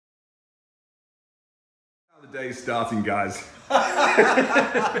The day's starting, guys.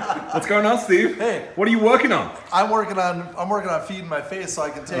 What's going on, Steve? Hey, what are you working on? I'm working on feeding my face so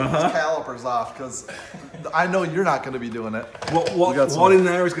I can take these calipers off, because I know you're not going to be doing it. What in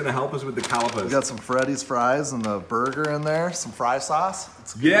there is going to help us with the calipers? We got some Freddy's fries and the burger in there, some fry sauce.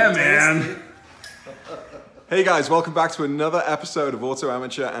 Yeah, man. Hey guys, welcome back to another episode of Auto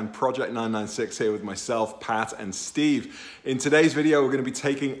Amateur and Project 996 here with myself, Pat, and Steve. In today's video, we're going to be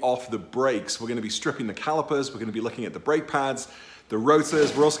taking off the brakes. We're going to be stripping the calipers. We're going to be looking at the brake pads, the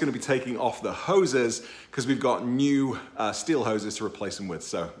rotors. We're also going to be taking off the hoses because we've got new steel hoses to replace them with.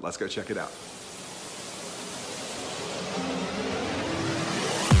 So let's go check it out.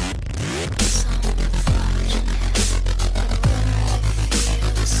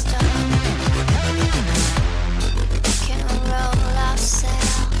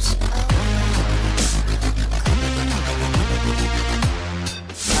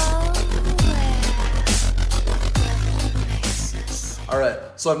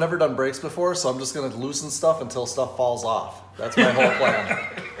 So I've never done brakes before, so I'm just gonna loosen stuff until stuff falls off. That's my whole plan.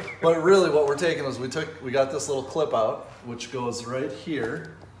 But really what we're taking is we got this little clip out, which goes right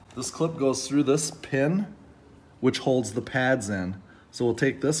here. This clip goes through this pin, which holds the pads in. So we'll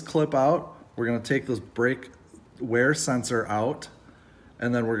take this clip out, we're gonna take this brake wear sensor out,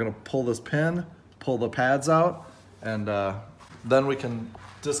 and then we're gonna pull this pin, pull the pads out, and then we can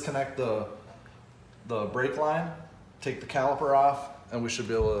disconnect the brake line, take the caliper off, and we should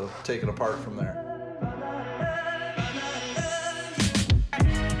be able to take it apart from there.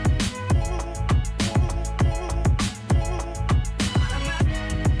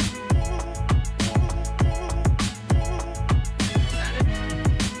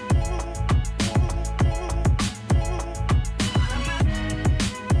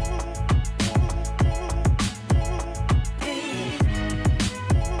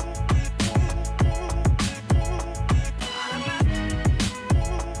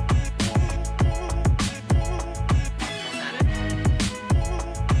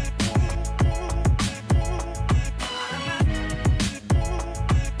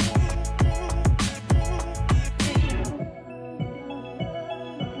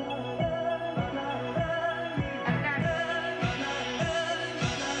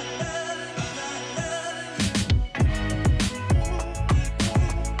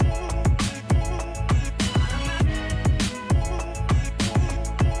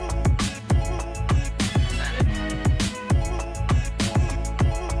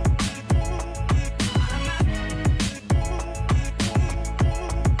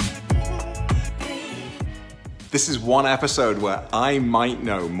 This is one episode where I might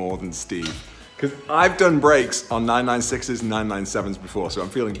know more than Steve, because I've done brakes on 996s and 997s before, so I'm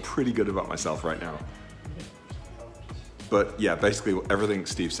feeling pretty good about myself right now. But yeah, basically everything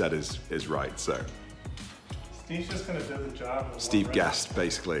Steve said is right, so. Steve's just gonna do the job. Steve guessed,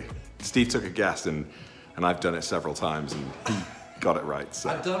 basically. Steve took a guess, and I've done it several times, and he got it right, so.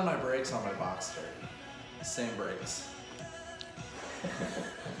 I've done my brakes on my Boxster. Same brakes.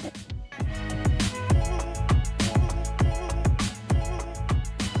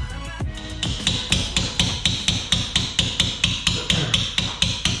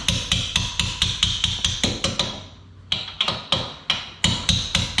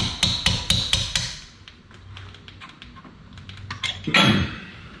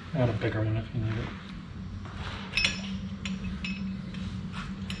 I got a bigger one if you need it.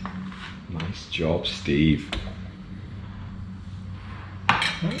 Nice job, Steve.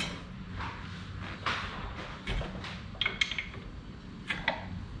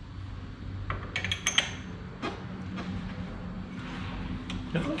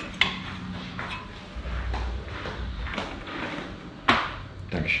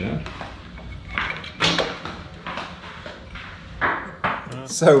 Dankeschön.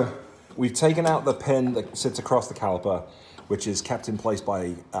 So we've taken out the pin that sits across the caliper, which is kept in place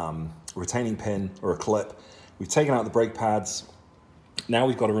by a retaining pin or a clip. We've taken out the brake pads. Now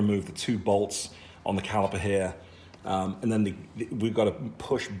we've got to remove the two bolts on the caliper here. And then we've got to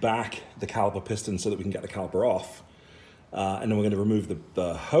push back the caliper piston so that we can get the caliper off. And then we're going to remove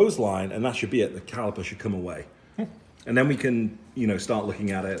the hose line, and that should be it. The caliper should come away. And then we can, start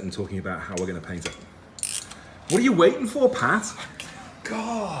looking at it and talking about how we're going to paint it. What are you waiting for, Pat?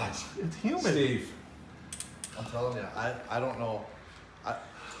 God, it's humid. Steve. I'm telling you, I don't know.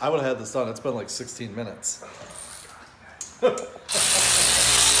 I would have had this done. It's been like 16 minutes.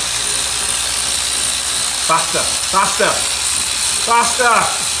 Faster, faster, faster!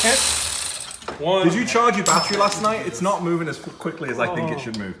 One. Did you charge your battery last night? It's not moving as quickly as I think it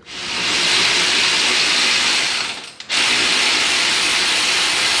should move.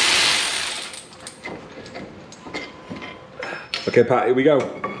 Okay, Pat, here we go.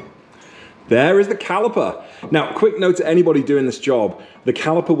 There is the caliper. Now, quick note to anybody doing this job, the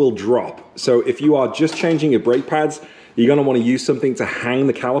caliper will drop. So if you are just changing your brake pads, you're gonna wanna use something to hang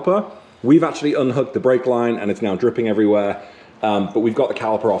the caliper. We've actually unhooked the brake line and it's now dripping everywhere, but we've got the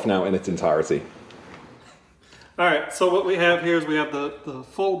caliper off now in its entirety. All right, so what we have here is we have the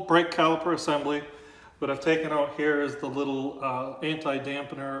full brake caliper assembly. What I've taken out here is the little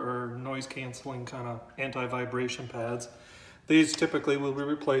anti-dampener or noise canceling kind of anti-vibration pads. These typically will be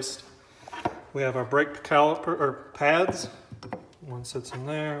replaced. We have our brake caliper or pads. One sits in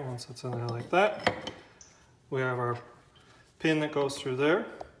there, one sits in there like that. We have our pin that goes through there.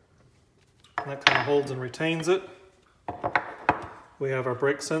 And that kind of holds and retains it. We have our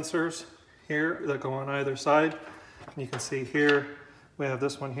brake sensors here that go on either side. And you can see here, we have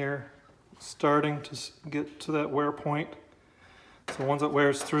this one here starting to get to that wear point. So once it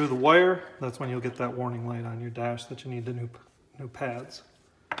wears through the wire, that's when you'll get that warning light on your dash that you need the new pads.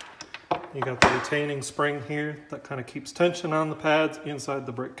 You got the retaining spring here that kind of keeps tension on the pads inside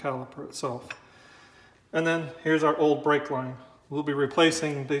the brake caliper itself. And then here's our old brake line. We'll be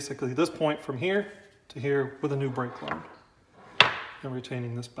replacing basically this point from here to here with a new brake line and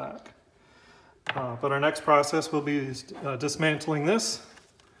retaining this back. But our next process will be dismantling this,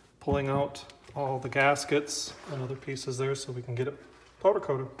 pulling out all the gaskets and other pieces there so we can get it powder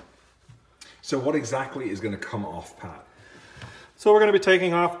coated. So what exactly is gonna come off, Pat? So we're going to be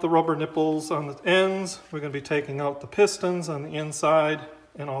taking off the rubber nipples on the ends. We're going to be taking out the pistons on the inside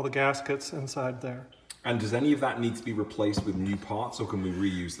and all the gaskets inside there. And does any of that need to be replaced with new parts or can we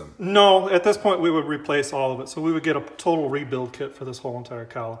reuse them? No, at this point we would replace all of it. So we would get a total rebuild kit for this whole entire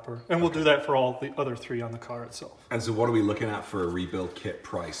caliper. And we'll do that for all the other three on the car itself. And so what are we looking at for a rebuild kit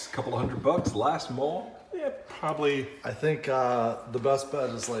price? A couple of $100, less, more? Yeah, probably. I think the best bet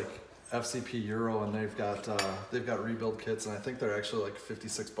is like FCP Euro, and they've got rebuild kits, and I think they're actually like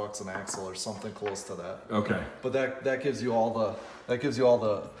 $56 an axle or something close to that. Okay. But that gives you all the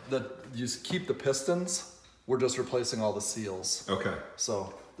you keep the pistons. We're just replacing all the seals. Okay.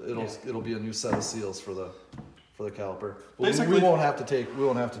 So it'll be a new set of seals for the caliper. Basically, we won't have to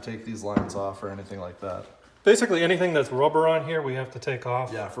take these lines off or anything like that. Basically anything that's rubber on here we have to take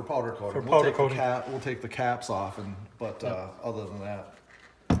off. Yeah, for powder coating. For powder coating. We'll take the caps off, but other than that,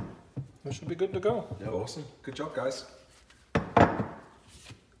 we should be good to go. Yep. Awesome. Good job, guys.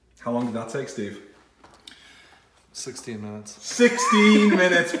 How long did that take, Steve? 16 minutes. 16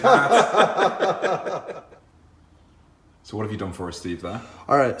 minutes, Pat. So what have you done for us, Steve, there?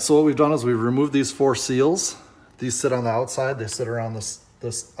 All right, so what we've done is we've removed these 4 seals. These sit on the outside. They sit around this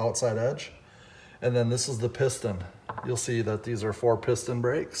outside edge. And then this is the piston. You'll see that these are 4 piston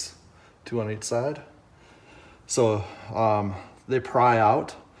brakes, 2 on each side. So they pry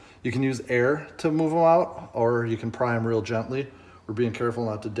out. You can use air to move them out, or you can pry them real gently. We're being careful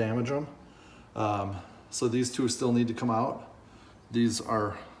not to damage them. So these 2 still need to come out. These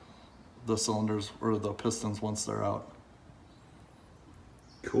are the cylinders or the pistons once they're out.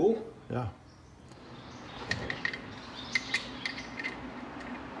 Cool. Yeah.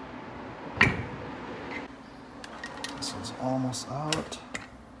 This one's almost out.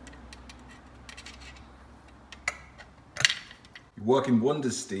 You're working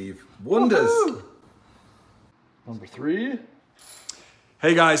wonders, Steve. Wonders. Number 3.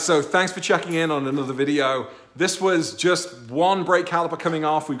 Hey guys, so thanks for checking in on another video. This was just one brake caliper coming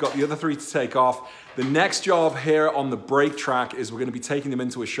off. We've got the other 3 to take off. The next job here on the brake track is we're going to be taking them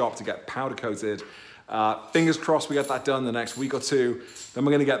into a shop to get powder coated. Fingers crossed we get that done the next week or 2. Then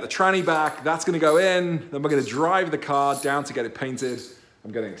we're going to get the tranny back. That's going to go in. Then we're going to drive the car down to get it painted.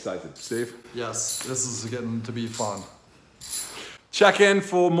 I'm getting excited. Steve? Yes, this is getting to be fun. Check in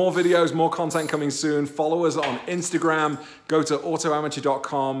for more videos, more content coming soon. Follow us on Instagram. Go to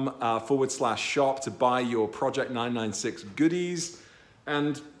autoamateur.com/shop to buy your Project 996 goodies.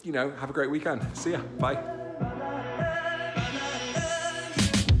 And, have a great weekend. See ya. Bye.